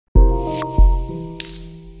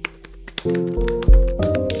This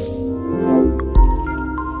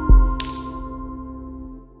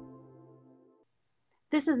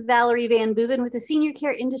is Valerie Van Boeven with the Senior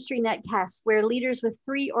Care Industry Netcast, where leaders with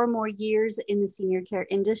 3 or more years in the senior care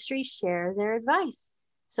industry share their advice.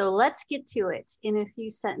 So let's get to it. In a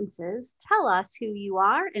few sentences, tell us who you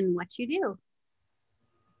are and what you do.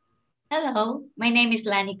 Hello, my name is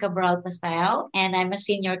Lani Cabral-Pasao, and I'm a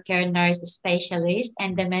senior care nurse specialist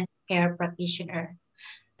and dementia care practitioner.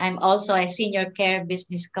 I'm also a senior care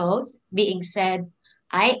business coach, being said,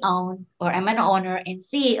 I'm an owner and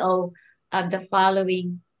CEO of the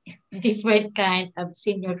following different kind of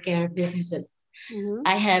senior care businesses.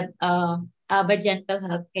 I have Aba Gentle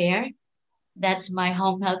Healthcare, that's my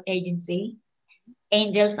home health agency.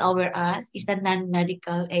 Angels Over Us is a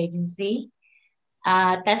non-medical agency.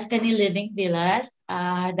 Tuscany Living Villas.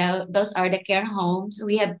 Those are the care homes.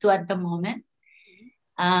 We have 2 at the moment.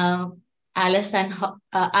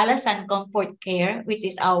 Alasan Comfort Care, which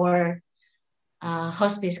is our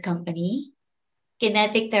hospice company.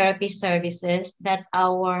 Kinetic Therapy Services, that's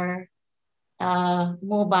our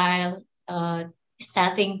mobile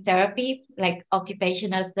staffing therapy, like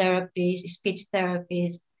occupational therapists, speech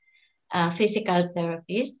therapists, physical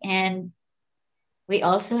therapists. And we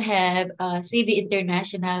also have CB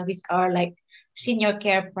International, which are like senior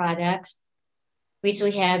care products, which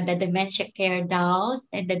we have the dementia care dolls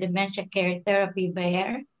and the dementia care therapy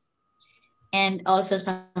bear, and also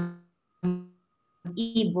some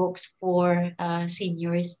ebooks for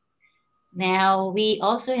seniors. Now we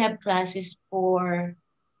also have classes for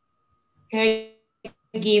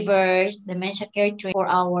caregivers, dementia care training for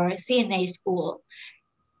our CNA school.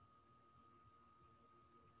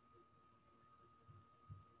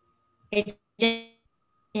 It's just,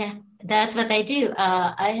 yeah, that's what I do.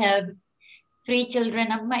 I have 3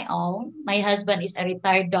 children of my own. My husband is a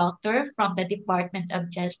retired doctor from the Department of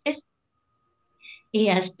Justice. He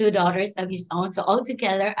has 2 daughters of his own. So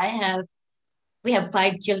altogether, we have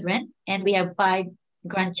 5 children and we have 5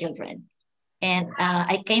 grandchildren. And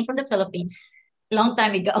I came from the Philippines long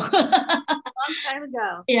time ago. Long time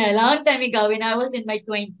ago. Yeah, long time ago when I was in my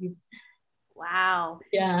 20s. Wow.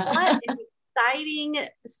 Yeah. What an exciting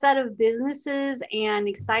set of businesses and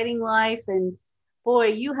exciting life. And boy,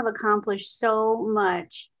 you have accomplished so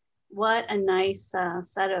much. What a nice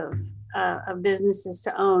set of businesses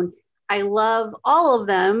to own. I love all of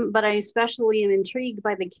them, but I especially am intrigued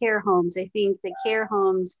by the care homes. I think the care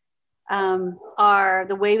homes are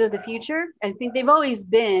the wave of the future. I think they've always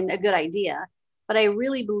been a good idea, but I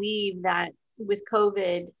really believe that with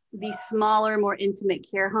COVID, these smaller, more intimate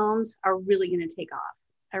care homes are really going to take off.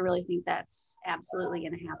 I really think that's absolutely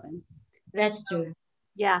going to happen. That's true.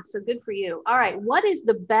 Yeah, so good for you. All right, what is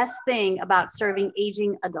the best thing about serving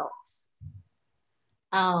aging adults?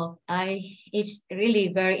 It's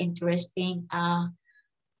really very interesting.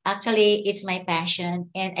 Actually, it's my passion,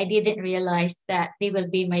 and I didn't realize that they will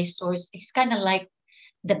be my source. It's kind of like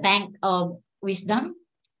the bank of wisdom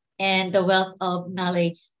and the wealth of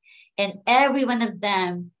knowledge. And every one of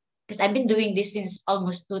them, because I've been doing this since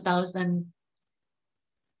almost 2000.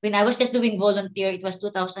 When I was just doing volunteer, it was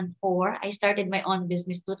 2004. I started my own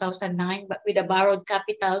business 2009, but with a borrowed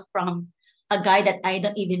capital from a guy that I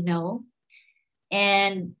don't even know.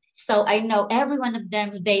 And so I know every one of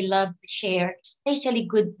them, they love to share, especially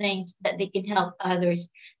good things that they can help others.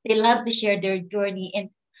 They love to share their journey. And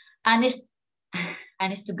honest,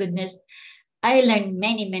 honest to goodness, I learned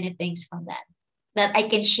many, many things from that I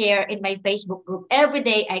can share in my Facebook group. Every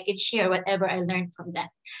day I can share whatever I learned from them.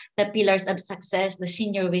 The pillars of success, the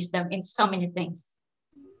senior wisdom, and so many things.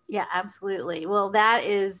 Yeah, absolutely. Well, that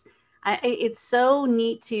is, it's so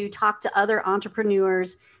neat to talk to other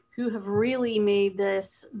entrepreneurs who have really made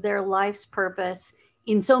this their life's purpose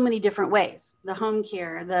in so many different ways. The home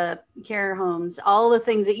care, the care homes, all the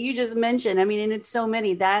things that you just mentioned. I mean, and it's so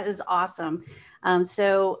many. That is awesome.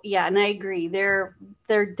 So yeah, and I agree. Their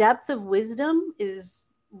depth of wisdom is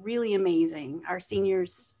really amazing. Our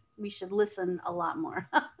seniors, we should listen a lot more.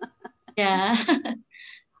 Yeah.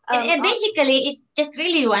 And basically, it's just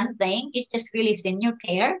really one thing. It's just really senior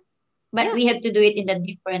care, but yeah. we have to do it in the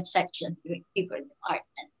different section, different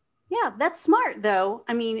department. Yeah, that's smart though.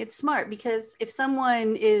 I mean, it's smart because if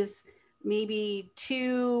someone is maybe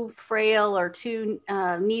too frail or too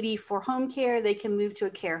needy for home care, they can move to a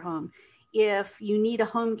care home. If you need a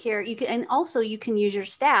home care, you can, and also you can use your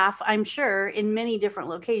staff, I'm sure, in many different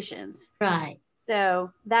locations. Right.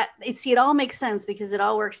 So it all makes sense because it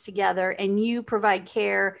all works together, and you provide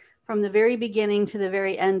care from the very beginning to the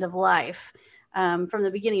very end of life, from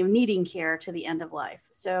the beginning of needing care to the end of life.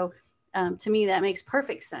 So to me, that makes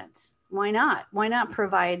perfect sense. Why not? Why not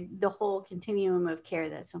provide the whole continuum of care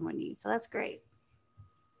that someone needs? So that's great.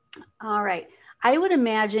 All right. I would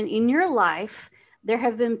imagine in your life, there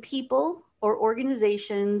have been people or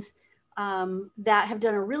organizations that have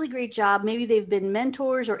done a really great job. Maybe they've been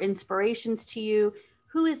mentors or inspirations to you.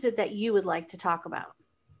 Who is it that you would like to talk about?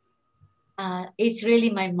 It's really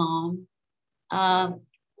my mom. Um,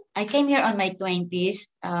 I came here on my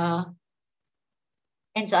 20s,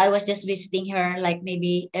 and so I was just visiting her like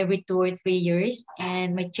maybe every 2 or 3 years.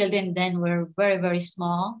 And my children then were very, very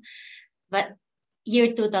small. But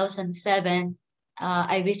year 2007,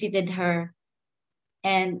 I visited her.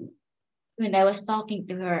 And when I was talking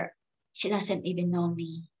to her, she doesn't even know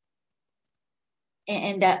me.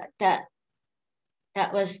 And that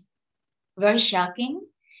was very shocking.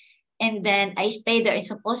 And then I stayed there. And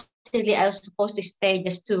supposedly I was supposed to stay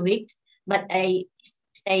just 2 weeks, but I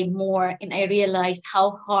stayed more, and I realized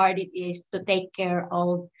how hard it is to take care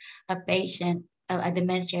of a patient, a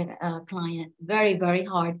dementia client. Very, very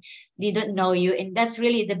hard. They don't know you. And that's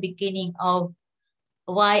really the beginning of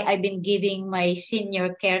why I've been giving my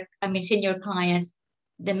senior clients,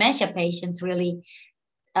 dementia patients really,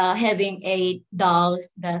 having a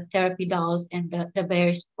dolls, the therapy dolls and the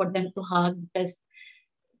bears for them to hug, because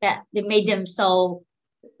that they made them so,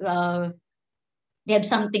 uh, they have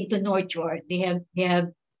something to nurture. They have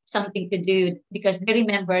something to do because they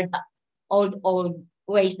remember the old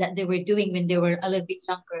ways that they were doing when they were a little bit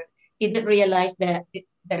younger. They didn't realize that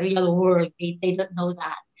the real world. They don't know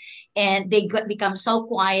that, and they become so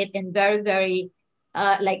quiet and very very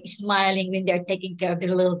like smiling when they're taking care of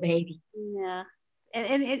their little baby. Yeah.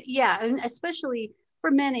 And it, yeah, and especially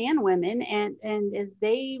for men and women, and as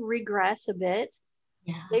they regress a bit,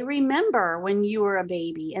 Yeah. they remember when you were a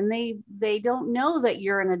baby, and they don't know that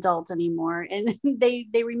you're an adult anymore, and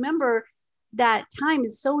they remember that time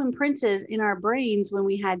is so imprinted in our brains when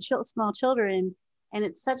we had small children, and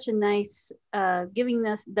it's such a nice giving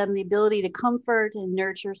them the ability to comfort and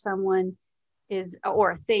nurture someone is,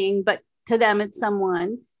 or a thing, but to them it's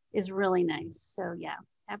someone, is really nice. So yeah,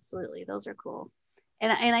 absolutely, those are cool.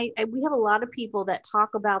 And we have a lot of people that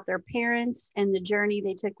talk about their parents and the journey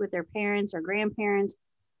they took with their parents or grandparents,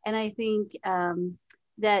 and I think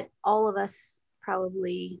that all of us,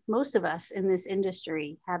 probably most of us in this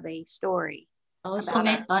industry, have a story Also,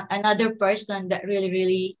 about our. another person that really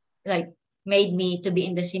really like made me to be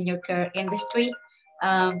in the senior care industry.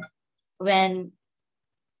 Um, when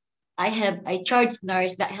I have a charge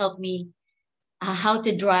nurse that helped me how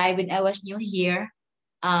to drive when I was new here,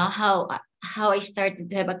 how I started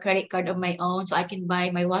to have a credit card of my own so I can buy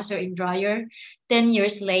my washer and dryer. 10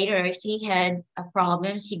 years later, she had a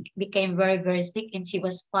problem. She became very very sick, and she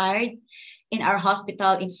was fired in our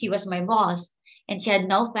hospital. And she was my boss, and she had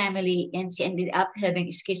no family, and she ended up having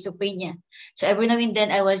schizophrenia. So every now and then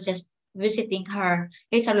I was just visiting her.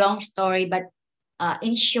 It's a long story, but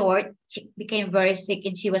in short, she became very sick,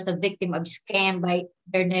 and she was a victim of scam by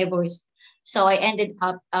their neighbors. So I ended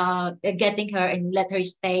up getting her and let her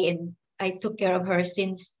stay, and I took care of her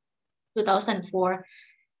since 2004.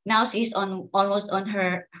 Now she's on almost on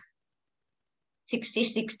her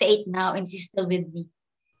 68 now, and she's still with me.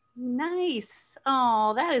 Nice.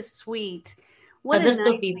 Oh, that is sweet. So What a those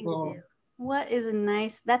two nice thing to do. people. What is a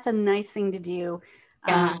nice, that's a nice thing to do.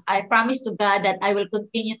 Yeah, I promise to God that I will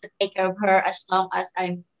continue to take care of her as long as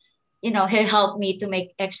he'll help me to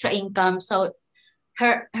make extra income. So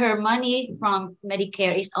her money from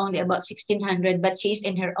Medicare is only about 1,600, but she's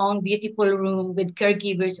in her own beautiful room with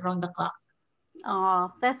caregivers around the clock.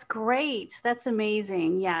 Oh, that's great. That's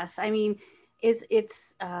amazing. Yes. I mean,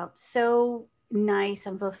 it's so nice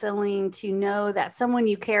and fulfilling to know that someone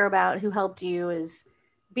you care about who helped you is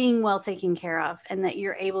being well taken care of, and that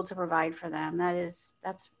you're able to provide for them. That's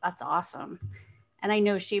awesome. And I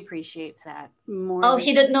know she appreciates that more Oh, than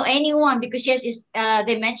she don't know anyone because she has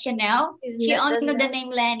dementia now. She only doesn't know the know.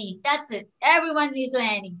 name Lani. That's it. Everyone is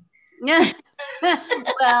Lani.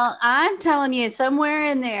 Well, I'm telling you, somewhere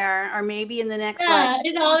in there, or maybe in the next life, Yeah,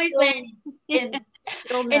 it's always Lani. And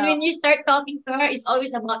she'll and know. when you start talking to her, it's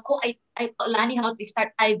always about, oh, I taught Lani how to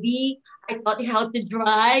start IV. I taught her how to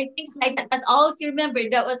drive, things like that. That's all she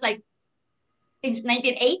remembered. That was like since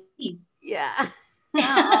 1980s. Yeah.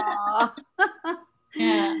 Aw.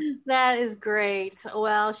 Yeah. That is great.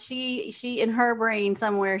 Well, she in her brain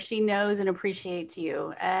somewhere, she knows and appreciates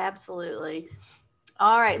you. Absolutely.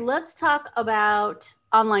 All right, let's talk about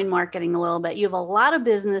online marketing a little bit. You have a lot of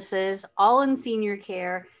businesses all in senior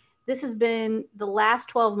care. This has been, the last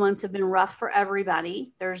 12 months have been rough for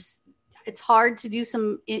everybody. It's hard to do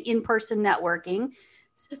some in-person networking.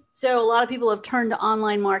 So a lot of people have turned to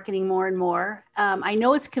online marketing more and more. I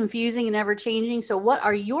know it's confusing and ever changing. So what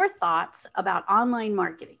are your thoughts about online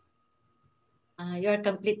marketing? You're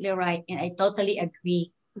completely right, and I totally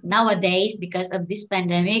agree. Nowadays, because of this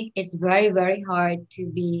pandemic, it's very, very hard to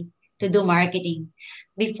do marketing.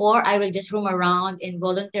 Before, I will just roam around and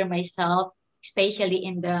volunteer myself, especially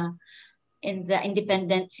in the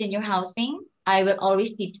independent senior housing. I will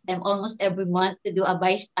always teach them almost every month to do a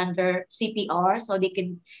bystander CPR so they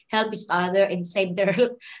can help each other and save their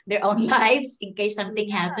their own lives in case something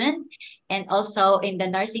Yeah. happen. And also in the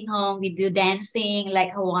nursing home, we do dancing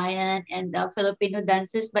like Hawaiian and Filipino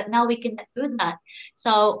dances, but now we cannot do that.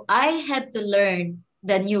 So I have to learn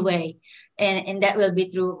the new way, and that will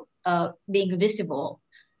be through being visible.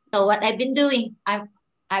 So what I've been doing, I've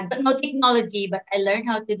got no technology, but I learned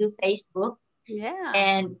how to do Facebook, Yeah.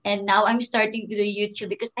 and now I'm starting to do YouTube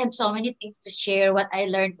because I have so many things to share what I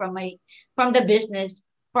learned from the business,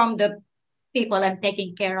 from the people I'm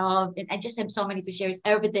taking care of, and I just have so many to share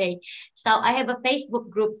every day. So I have a Facebook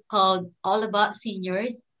group called All About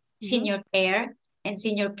Seniors, Hmm. Senior Care, and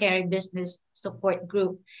Senior Care Business Support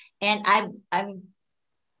Group, and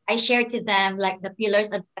I share to them like the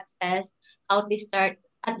pillars of success, how to start.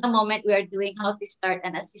 At the moment, we are doing how to start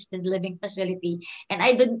an assisted living facility, and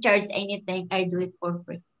I don't charge anything. I do it for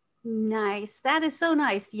free. Nice. That is so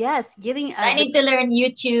nice. Yes, getting I the need to learn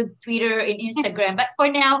YouTube, Twitter, and Instagram, but for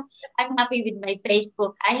now, I'm happy with my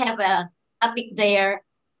Facebook. I have a topic there.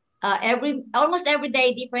 Every almost every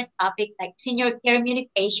day, different topic like senior care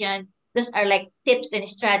communication. Those are like tips and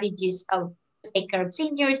strategies of to take care of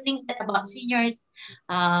seniors, things that about seniors,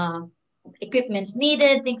 uh, equipments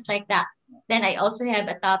needed, things like that. Then I also have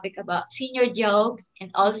a topic about senior jokes,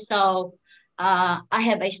 and also I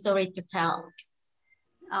have a story to tell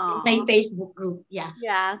in my Aw. Facebook group. Yeah,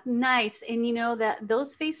 Yeah, nice. And you know that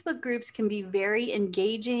those Facebook groups can be very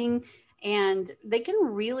engaging and they can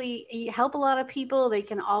really help a lot of people. They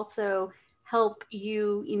can also help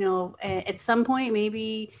you, at some point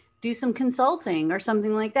maybe do some consulting or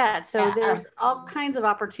something like that. So yeah, there's all kinds of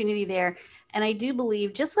opportunity there. And I do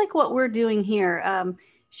believe, just like what we're doing here,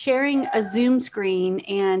 sharing a Zoom screen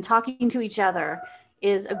and talking to each other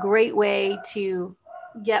is a great way to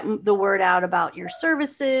get the word out about your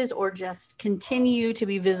services or just continue to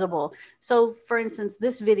be visible. So, for instance,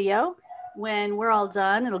 this video, when we're all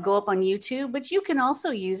done, it'll go up on YouTube, but you can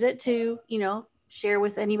also use it to, share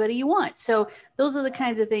with anybody you want. So, those are the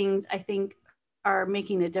kinds of things I think are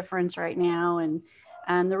making a difference right now.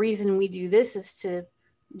 And the reason we do this is to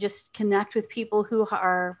just connect with people who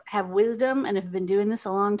have wisdom and have been doing this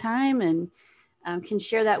a long time and can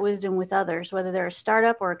share that wisdom with others, whether they're a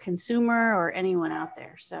startup or a consumer or anyone out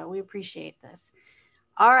there. So we appreciate this.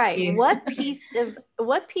 All right, you. what piece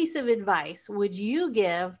of advice would you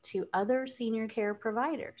give to other senior care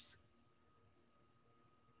providers?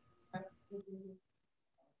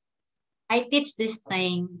 I teach this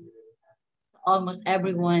thing to almost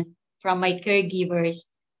everyone from my caregivers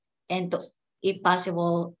and to, if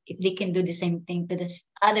possible, if they can do the same thing to the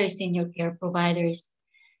other senior care providers,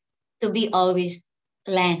 to be always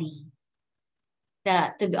Lani,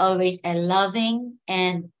 to be always a loving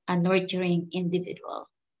and a nurturing individual,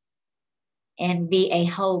 and be a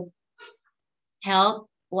hope, help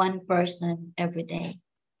one person every day.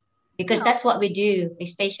 Because No, that's what we do,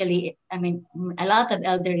 especially, I mean, a lot of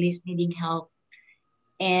elderly needing help,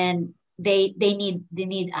 and they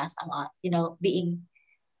need us a lot, being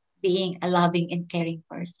a loving and caring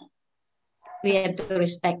person. We have to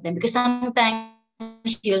respect them because sometimes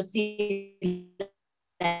you'll see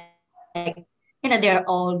like they're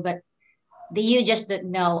old, but you just don't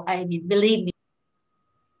know. I mean, believe me.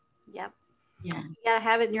 yep. Yeah, You got to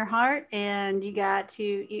have it in your heart and you got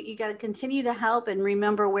to continue to help and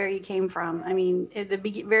remember where you came from. I mean, at the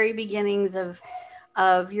very beginnings of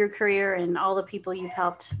your career and all the people you've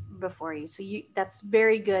helped before you. So that's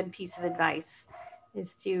very good piece of advice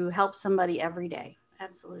is to help somebody every day.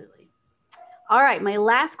 Absolutely. All right, my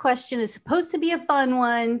last question is supposed to be a fun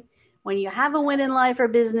one. When you have a win in life or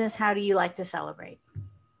business, how do you like to celebrate?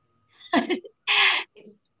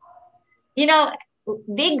 it's, you know,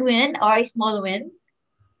 big win or a small win.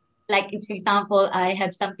 Like, for example, I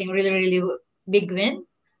have something really, really big win.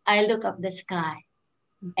 I look up the sky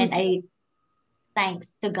and I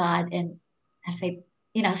thanks to God, and I say,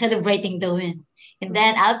 celebrating the win. And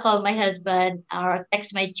then I'll call my husband or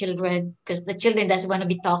text my children because the children doesn't want to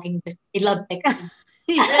be talking because they love texting.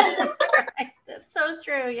 Yeah, that's right. That's so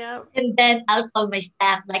true. Yeah. And then I'll call my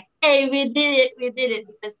staff like, hey, we did it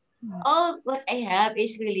because all what I have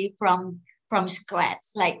is really from scratch.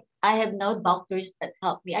 Like I have no doctors that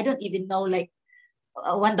help me. I don't even know like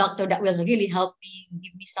one doctor that will really help me,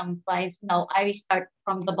 give me some clients. Now I start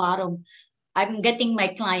from the bottom. I'm getting my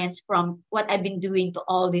clients from what I've been doing to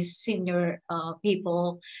all these senior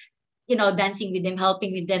people, dancing with them,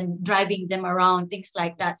 helping with them, driving them around, things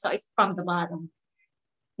like that. So it's from the bottom,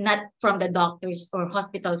 not from the doctors or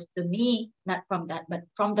hospitals to me, not from that, but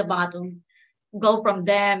from the bottom, go from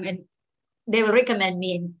them, and they will recommend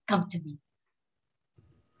me and come to me.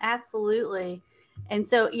 Absolutely. And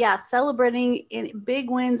so, yeah, celebrating in big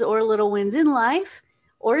wins or little wins in life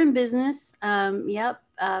or in business. Yep.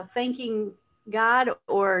 Thanking God,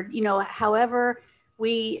 or, however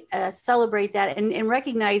we celebrate that, and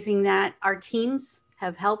recognizing that our teams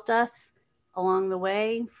have helped us along the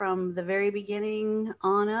way from the very beginning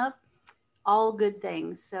on up. All good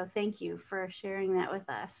things. So, thank you for sharing that with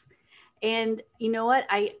us. And you know what?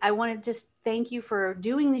 I want to just thank you for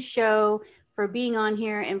doing the show, for being on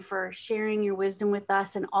here, and for sharing your wisdom with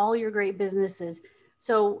us and all your great businesses.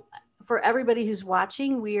 So, for everybody who's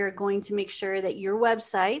watching, we are going to make sure that your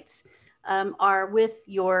websites are with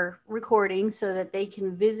your recording so that they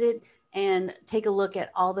can visit and take a look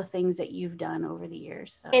at all the things that you've done over the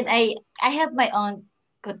years. And So, I have my own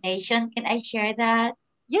quotation. Can I share that?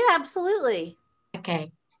 yeah, absolutely. Okay.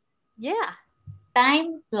 Yeah.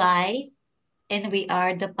 Time flies and we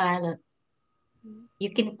are the pilot.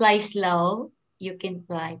 You can fly slow, you can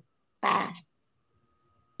fly fast.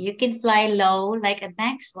 You can fly low like a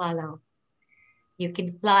bank swallow. You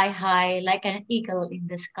can fly high like an eagle in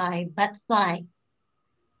the sky, but fly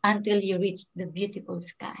until you reach the beautiful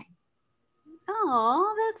sky.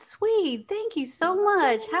 Oh, that's sweet. Thank you so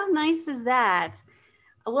much. How nice is that?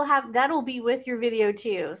 We'll have that'll be with your video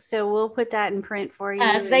too. So we'll put that in print for you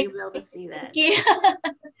and Thank you'll be able to see that. you.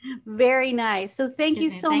 Very nice. So thank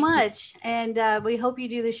you so Thank you. much. And we hope you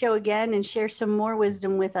do the show again and share some more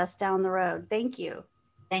wisdom with us down the road. Thank you.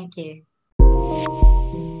 Thank you.